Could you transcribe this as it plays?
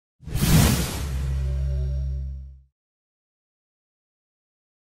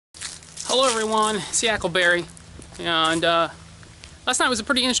Hello everyone, it's Yackleberry, and last night was a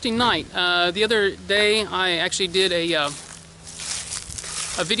pretty interesting night. The other day I actually did a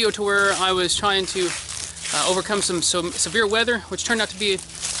video to where I was trying to overcome some severe weather, which turned out to be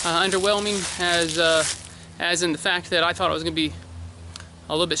underwhelming, as in the fact that I thought it was going to be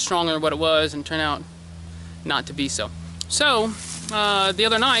a little bit stronger than what it was, and turned out not to be so. So the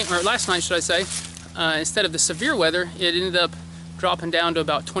other night, or last night should I say, instead of the severe weather, it ended up dropping down to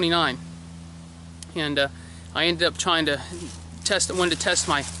about 29. And I ended up trying to wanted to test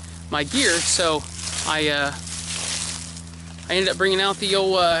my gear, so I ended up bringing out the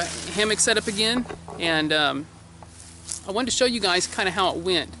old hammock setup again, and I wanted to show you guys kind of how it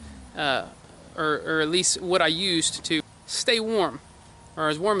went, or at least what I used to stay warm, or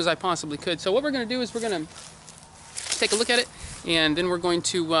as warm as I possibly could. So what we're going to do is we're going to take a look at it, and then we're going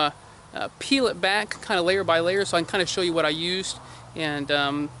to peel it back kind of layer by layer, so I can kind of show you what I used,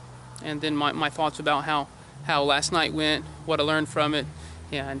 and then my thoughts about how last night went, what I learned from it,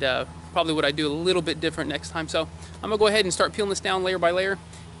 and probably what I do a little bit different next time. So I'm going to go ahead and start peeling this down layer by layer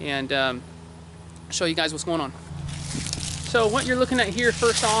and show you guys what's going on. So what you're looking at here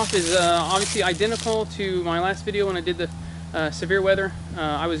first off is obviously identical to my last video when I did the severe weather.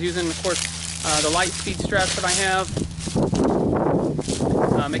 I was using, of course, the light speed straps that I have.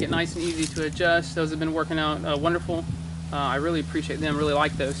 Make it nice and easy to adjust. Those have been working out wonderful. I really appreciate them, really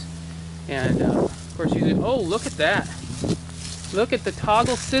like those. And of course using, oh, look at that. Look at the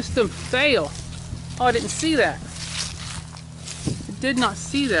toggle system fail. Oh, I didn't see that. I did not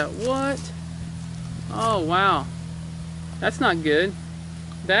see that. What? Oh, wow. That's not good.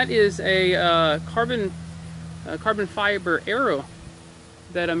 That is a carbon fiber arrow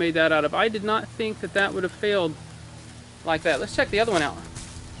that I made that out of. I did not think that that would have failed like that. Let's check the other one out.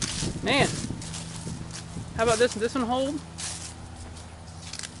 Man, how about this? This one hold?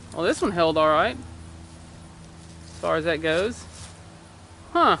 Well, this one held all right, as far as that goes.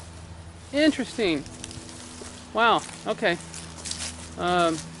 Huh? Interesting. Wow. Okay.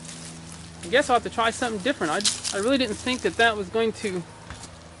 I guess I'll have to try something different. I really didn't think that that was going to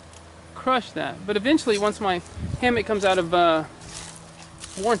crush that. But eventually, once my hammock comes out of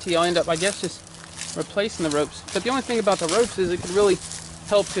warranty, I'll end up, I guess, just replacing the ropes. But the only thing about the ropes is it could really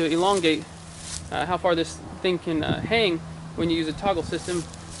help to elongate how far this thing can hang when you use a toggle system,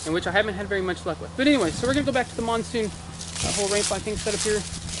 in which I haven't had very much luck with. But anyway, so we're going to go back to the monsoon whole rainfly thing set up here,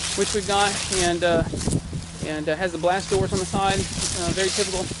 which we've got, and has the blast doors on the side, very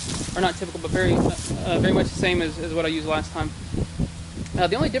typical, or not typical, but very much the same as what I used last time.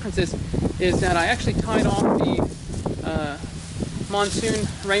 The only difference is that I actually tied off the monsoon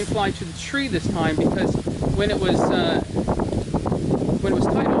rainfly to the tree this time, because when it was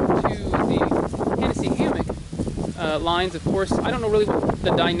tied off to the Hennessy hammock lines, of course, I don't know really what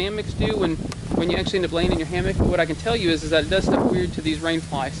the dynamics do when you actually end up laying in your hammock. But what I can tell you is that it does stuff weird to these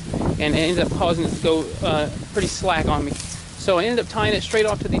rainflies, and it ends up causing it to go pretty slack on me. So I ended up tying it straight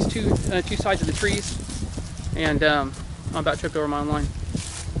off to these two sides of the trees, and I about tripped over my own line.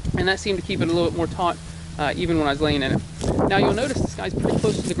 And that seemed to keep it a little bit more taut, even when I was laying in it. Now you'll notice this guy's pretty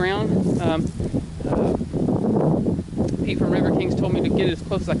close to the ground. Pete from River Kings told me to get it as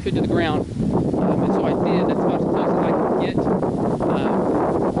close as I could to the ground, and so I did. That's about as close as I could get.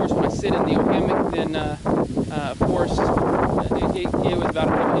 Of course, when I sit in the hammock, then of course it was about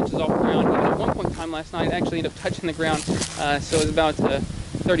a couple inches off the ground. Even at one point in time last night, it actually ended up touching the ground, so it was about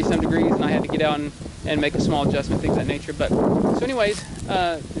 30-some degrees, and I had to get out and make a small adjustment, things of that nature. But so anyways,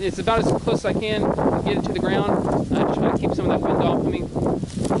 it's about as close as I can get it to the ground, to try to keep some of that wind off of me,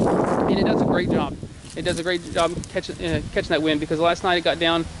 and it does a great job. It does a great job catching that wind, because last night it got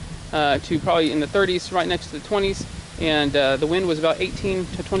down to probably in the 30s, right next to the 20s, and the wind was about 18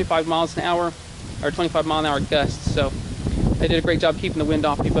 to 25 miles an hour, or 25 mile an hour gusts. So they did a great job keeping the wind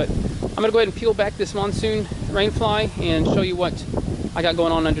off me. But I'm going to go ahead and peel back this monsoon rainfly and show you what I got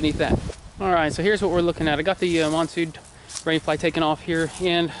going on underneath that. All right, so here's what we're looking at. I got the monsoon rainfly taken off here,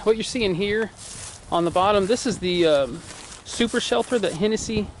 and what you're seeing here on the bottom, this is the super shelter that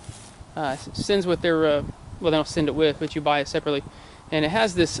Hennessy sends with their, well, they don't send it with, but you buy it separately. And it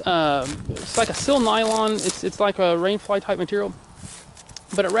has this, it's like a sil nylon, it's like a rainfly type material,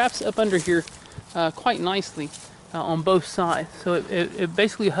 but it wraps up under here quite nicely on both sides. So it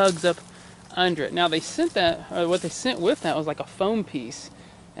basically hugs up under it. Now they sent that, what they sent with that was like a foam piece.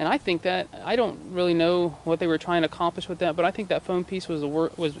 And I think that, I don't really know what they were trying to accomplish with that, but I think that foam piece is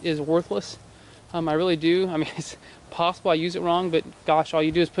worthless. I really do. I mean, it's possible I use it wrong, but gosh, all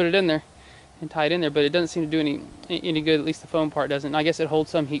you do is put it in there, and tie it in there, but it doesn't seem to do any good. At least the foam part doesn't. I guess it holds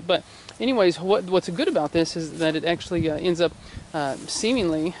some heat. But anyways, what's good about this is that it actually ends up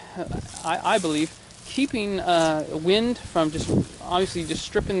seemingly, I believe, keeping wind from just obviously just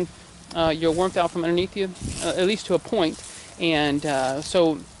stripping your warmth out from underneath you, at least to a point. And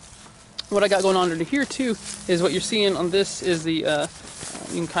so what I got going on under here too is what you're seeing on this is the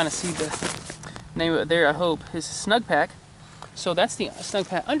you can kind of see the name of it there, I hope, is Snug Pack. So that's the Snug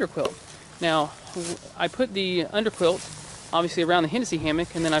Pack underquilt. Now, I put the underquilt obviously around the Hennessy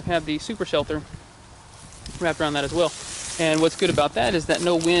hammock, and then I've had the super shelter wrapped around that as well. And what's good about that is that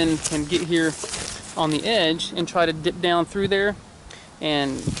no wind can get here on the edge and try to dip down through there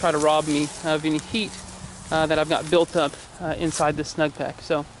and try to rob me of any heat that I've got built up inside this Snug Pack.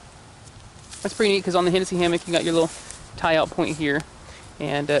 So that's pretty neat, because on the Hennessy hammock you got your little tie out point here,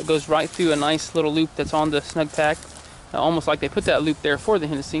 and it goes right through a nice little loop that's on the Snug Pack, almost like they put that loop there for the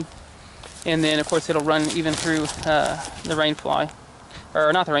Hennessy. And then of course it'll run even through the rainfly,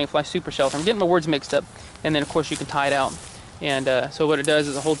 or not the rainfly, super shelter. I'm getting my words mixed up. And then of course you can tie it out. And so what it does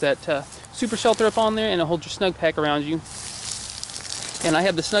is it holds that super shelter up on there, and it holds your Snug Pack around you. And I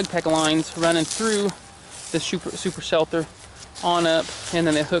have the Snug Pack lines running through the super shelter on up, and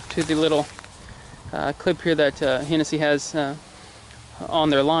then they hook to the little clip here that Hennessy has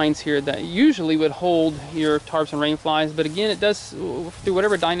on their lines here that usually would hold your tarps and rain flies. But again, it does, through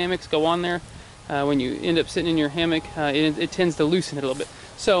whatever dynamics go on there, when you end up sitting in your hammock, it tends to loosen it a little bit.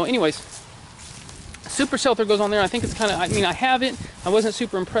 So anyways, super shelter goes on there. I think it's kind of, I mean, I have it. I wasn't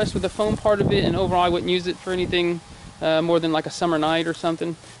super impressed with the foam part of it, and overall I wouldn't use it for anything more than like a summer night or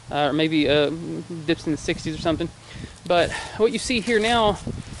something, or maybe dips in the 60s or something. But what you see here now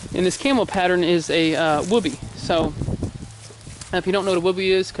in this camel pattern is a whoopee. So if you don't know what a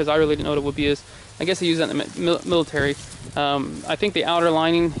whoopee is, because I really didn't know what a whoopee is, I guess they use that in the military. I think the outer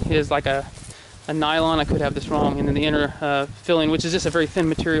lining is like a nylon, I could have this wrong, and then the inner filling, which is just a very thin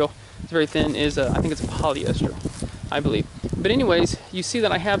material, it's very thin, is I think it's a polyester, I believe. But anyways, you see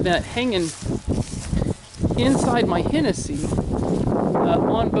that I have that hanging inside my Hennessy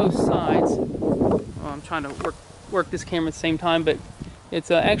on both sides. Oh, I'm trying to work this camera at the same time, but it's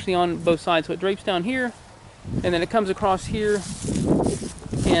actually on both sides. So it drapes down here, and then it comes across here.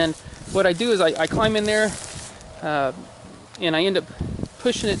 And what I do is I climb in there, and I end up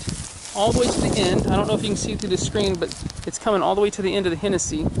pushing it all the way to the end. I don't know if you can see through the screen, but it's coming all the way to the end of the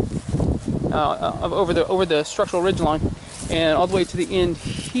Hennessy, over the structural ridge line, and all the way to the end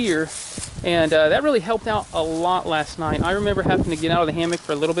here. And that really helped out a lot last night. I remember having to get out of the hammock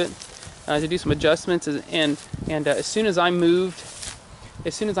for a little bit to do some adjustments, and as soon as I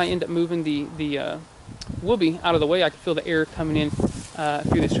end up moving the whoopee out of the way, I could feel the air coming in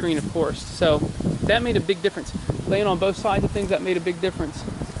through the screen, of course. So that made a big difference. Laying on both sides of things, that made a big difference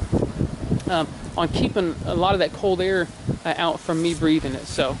on keeping a lot of that cold air out from me breathing it.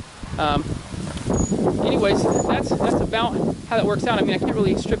 So anyways, that's about how that works out. I mean, I can't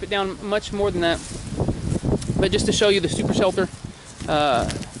really strip it down much more than that, but just to show you the super shelter,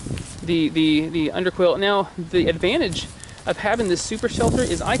 the underquilt. Now, the advantage of having this super shelter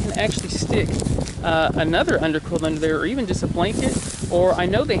is I can actually stick another underquilt under there, or even just a blanket. Or I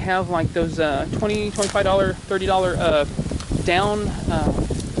know they have like those $20, $25, $30 down,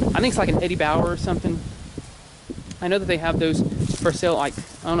 I think it's like an Eddie Bauer or something. I know that they have those for sale, like,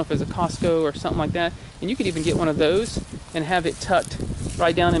 I don't know if it's a Costco or something like that. And you could even get one of those and have it tucked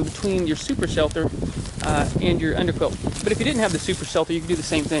right down in between your super shelter and your underquilt. But if you didn't have the super shelter, you could do the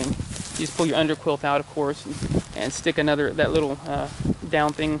same thing. You just pull your underquilt out, of course, and stick that little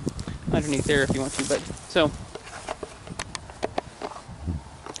down thing underneath there if you want to. But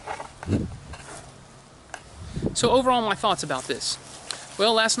so overall, my thoughts about this.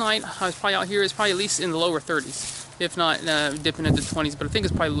 Well, last night I was probably out here. It's probably at least in the lower 30s, if not dipping into the 20s. But I think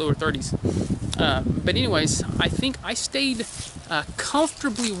it's probably lower 30s. But anyways, I think I stayed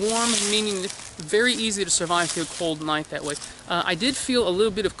comfortably warm, meaning very easy to survive through a cold night that way. I did feel a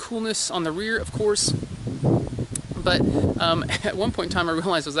little bit of coolness on the rear, of course, but at one point in time I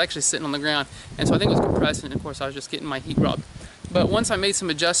realized I was actually sitting on the ground, and so I think it was compressing, and of course I was just getting my heat robbed. But once I made some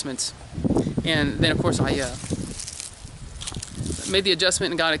adjustments, and then of course I made the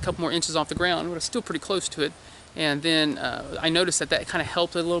adjustment and got a couple more inches off the ground, but I was still pretty close to it. And then I noticed that kind of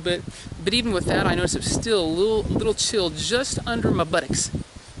helped a little bit. But even with that, I noticed it was still a little chill just under my buttocks.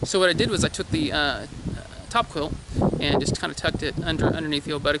 So what I did was I took the top quilt and just kind of tucked it underneath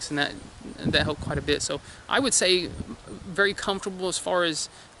the old buttocks, and that helped quite a bit. So I would say very comfortable as far as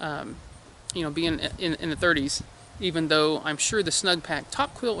being in the 30s. even though I'm sure the Snug Pack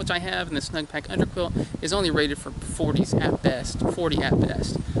top quilt, which I have, and the Snug Pack under quilt is only rated for 40s at best, 40 at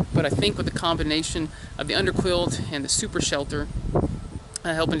best. But I think with the combination of the under quilt and the super shelter,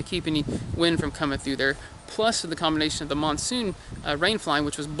 helping to keep any wind from coming through there, plus the combination of the monsoon rain fly,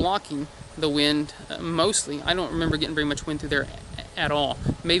 which was blocking the wind mostly. I don't remember getting very much wind through there at all.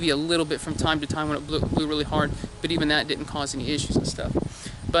 Maybe a little bit from time to time when it blew really hard, but even that didn't cause any issues and stuff.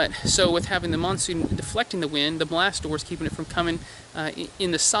 But so with having the monsoon deflecting the wind, the blast doors keeping it from coming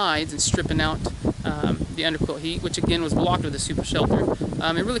in the sides and stripping out the underquilt heat, which again was blocked with the super shelter.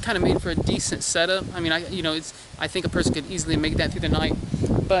 It really kind of made for a decent setup. I mean, I think a person could easily make that through the night,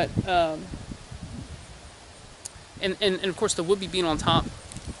 but and of course the wood being on top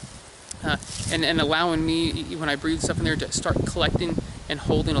and allowing me, when I breathe stuff in there, to start collecting and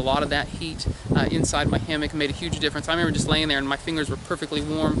holding a lot of that heat inside my hammock made a huge difference. I remember just laying there and my fingers were perfectly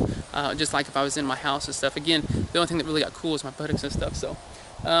warm, just like if I was in my house and stuff. Again, the only thing that really got cool was my buttocks and stuff. So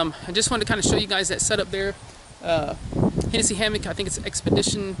I just wanted to kind of show you guys that setup there. Hennessy hammock, I think it's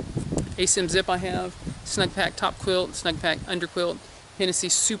Expedition ASIM zip I have, Snug Pack top quilt, Snug Pack under quilt, Hennessy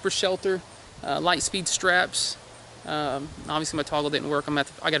super shelter, light speed straps. Obviously my toggle didn't work. I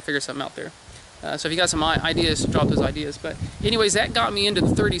got to figure something out there. So if you got some ideas, drop those ideas. But anyways, that got me into the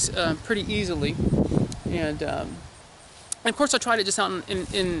 30s pretty easily. And of course I tried it just out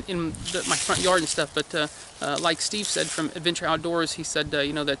in my front yard and stuff. But like Steve said from Adventure Outdoors, he said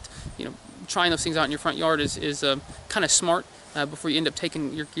that trying those things out in your front yard is kind of smart before you end up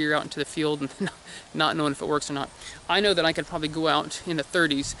taking your gear out into the field and not knowing if it works or not. I know that I could probably go out in the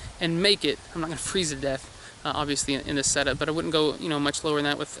 30s and make it. I'm not going to freeze to death. Obviously in this setup, but I wouldn't go much lower than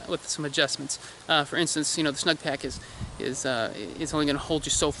that with some adjustments. For instance, the Snug Pack is only going to hold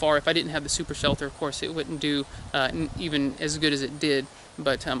you so far. If I didn't have the super shelter, of course, it wouldn't do even as good as it did.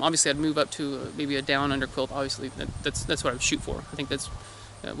 But obviously, I'd move up to maybe a down under quilt. Obviously, that's what I would shoot for. I think that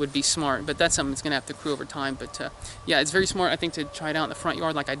would be smart. But that's something that's going to have to accrue over time. But yeah, it's very smart, I think, to try it out in the front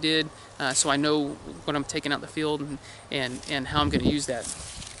yard like I did, so I know what I'm taking out in the field and how I'm going to use that.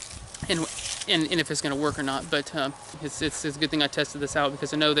 And if it's going to work or not. But it's a good thing I tested this out,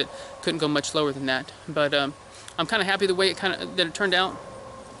 because I know that couldn't go much lower than that. But I'm kind of happy the way that it turned out.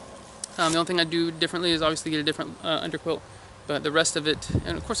 The only thing I do differently is obviously get a different underquilt, but the rest of it,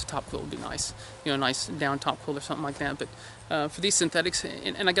 and of course the top quilt would be nice, nice down top quilt or something like that. But for these synthetics,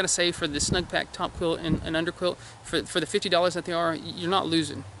 and I gotta say, for the Snug Pack top quilt and underquilt, for the $50 that they are, you're not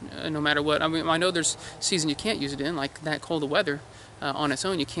losing no matter what. I mean, I know there's season you can't use it in, like that cold of weather. On its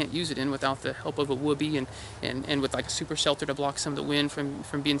own, you can't use it in without the help of a whoopee and with like a super shelter to block some of the wind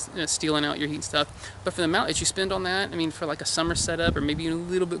from being stealing out your heat and stuff. But for the amount that you spend on that, I mean, for like a summer setup or maybe a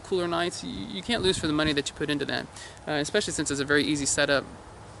little bit cooler nights, you can't lose for the money that you put into that, especially since it's a very easy setup.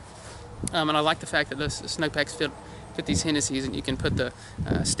 And I like the fact that the Snug Packs fit these Hennessy's, and you can put the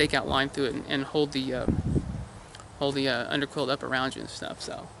stakeout line through it and hold the underquilt up around you and stuff.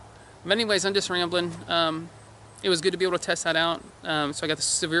 So, but anyways, I'm just rambling. It was good to be able to test that out. So I got the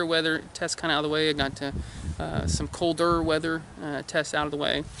severe weather test kind of out of the way. I got some colder weather tests out of the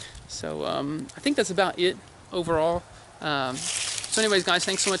way. So I think that's about it overall. So anyways, guys,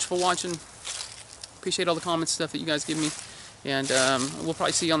 thanks so much for watching. Appreciate all the comments stuff that you guys give me. And we'll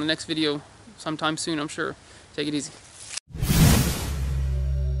probably see you on the next video sometime soon, I'm sure. Take it easy.